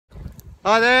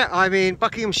Hi there, I'm in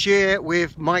Buckinghamshire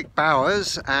with Mike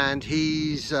Bowers, and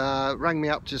he's rang me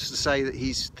up just to say that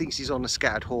he thinks he's on a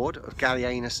scattered hoard of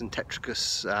Gallienus and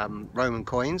Tetricus Roman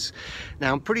coins.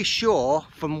 Now I'm pretty sure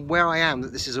from where I am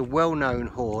that this is a well-known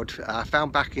hoard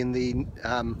found back in the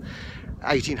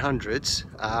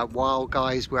 1800s while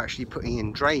guys were actually putting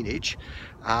in drainage.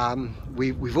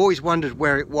 We've always wondered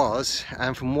where it was,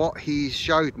 and from what he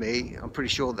showed me, I'm pretty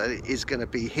sure that it is going to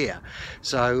be here.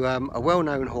 So a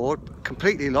well-known hoard,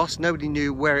 completely lost, nobody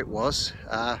knew where it was,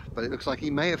 but it looks like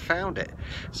he may have found it.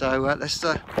 So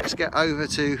let's get over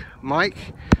to Mike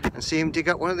and see him dig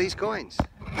up one of these coins.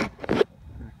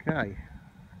 Okay,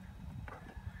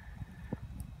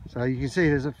 so you can see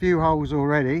there's a few holes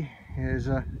already. There's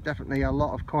definitely a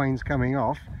lot of coins coming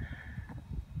off.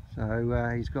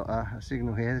 So he's got a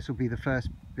signal here. This will be the first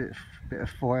bit of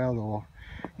foil, or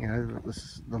you know,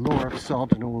 the law of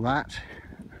sod and all that.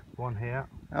 One here.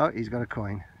 Oh, he's got a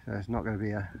coin. So it's not going to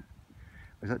be a.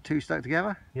 Is that two stuck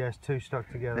together? Yes, two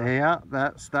stuck together. There you are.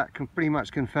 That pretty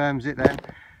much confirms it then.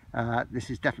 This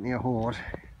is definitely a hoard.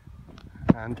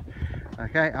 And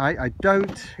okay, I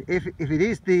don't. If it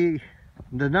is the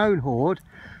known hoard,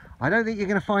 I don't think you're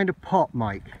going to find a pot,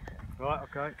 Mike. Right,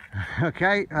 okay.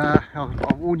 Okay, I'll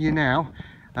warn you now.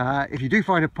 If you do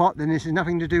find a pot, then this is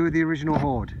nothing to do with the original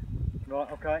hoard.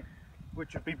 Right, okay.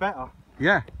 Which would be better.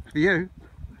 Yeah, for you.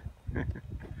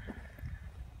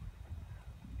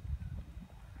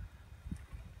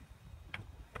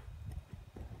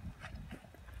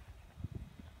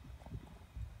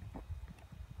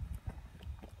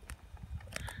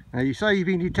 Now you say you've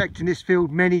been detecting this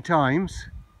field many times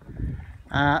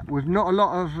with not a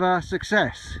lot of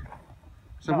success.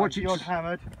 So no, what you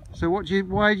hammered. So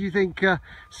why do you think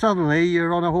suddenly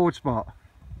you're on a hoard spot?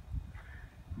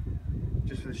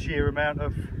 Just for the sheer amount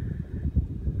of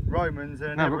Romans,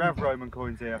 and no, never have Roman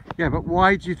coins here. Yeah, but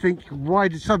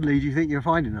suddenly do you think you're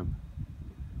finding them?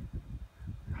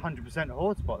 100% a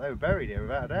hoard spot. They were buried here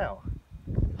without a doubt.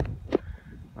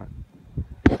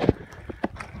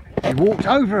 You walked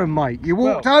over them, mate. You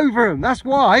walked over them. That's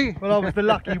why. Well, I was the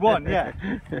lucky one, yeah.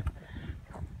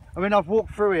 I mean, I've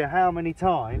walked through here how many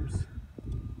times?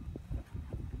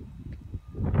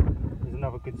 There's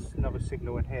another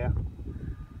signal in here.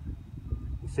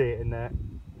 You see it in there.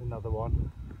 Another one.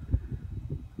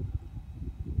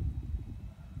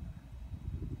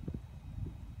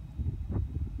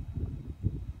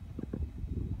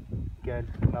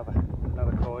 Again,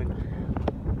 another coin.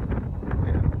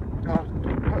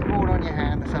 Put them all on your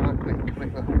hand. Let's have a quick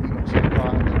look at what you've got so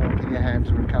far, and then I'll give you a hand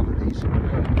to recover these.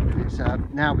 It's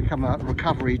now become a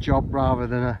recovery job rather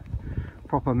than a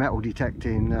proper metal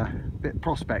detecting bit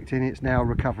prospecting. It's now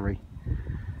recovery.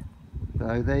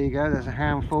 So there you go, there's a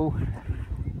handful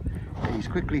that he's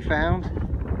quickly found.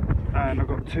 And I've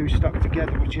got two stuck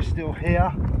together which is still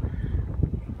here.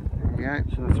 There you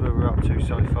go. So that's where we're up to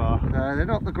so far. They're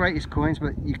not the greatest coins,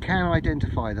 but you can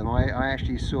identify them. I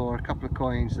actually saw a couple of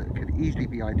coins that could easily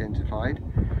be identified,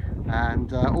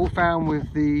 and all found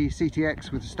with the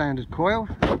CTX with the standard coil.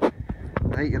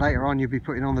 I think later on you'll be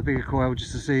putting on the bigger coil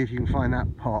just to see if you can find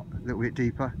that pot a little bit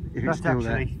deeper, if it's still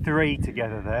there. That's actually three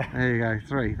together there. There you go,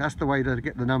 three. That's the way to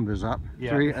get the numbers up.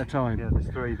 Yeah. Three at a time. Yeah, there's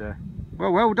three there.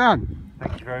 Well done.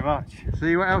 Thank you very much.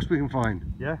 See what else we can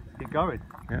find. Yeah, keep going.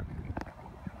 Yeah.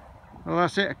 Well,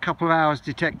 that's it. A couple of hours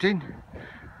detecting,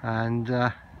 and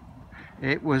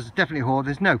it was definitely hoard.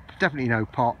 There's definitely no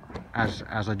pot, as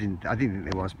I didn't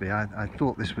think there was. But I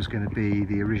thought this was going to be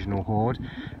the original hoard,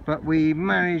 but we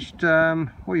managed.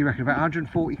 What do you reckon? About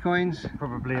 140 coins?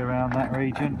 Probably around that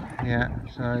region. Yeah.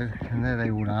 So, and there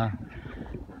they all are.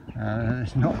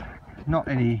 There's not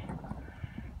any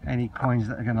coins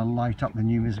that are going to light up the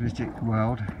numismatic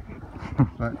world,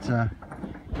 but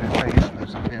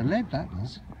there's a bit of lead, that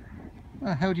does.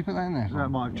 Where the hell did you put that in there? That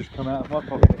might have just come out of my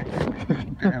pocket.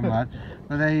 Bit of mud.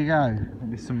 But there you go.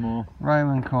 Maybe some more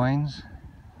Roman coins.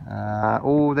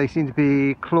 They seem to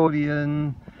be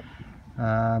Claudian,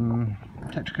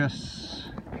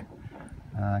 Tetricus,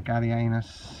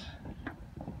 Gallienus.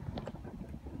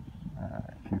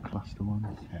 a few cluster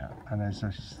ones. Yeah, and there's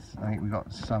I think we've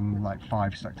got some like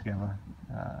 5 stuck together.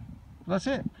 That's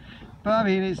it. But I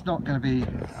mean, it's not going to be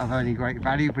of any great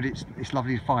value, but it's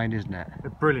lovely to find, isn't it?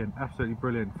 Brilliant, absolutely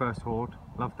brilliant. First hoard,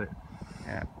 loved it.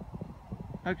 Yeah.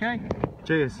 Okay.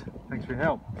 Cheers. Thanks for your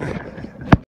help.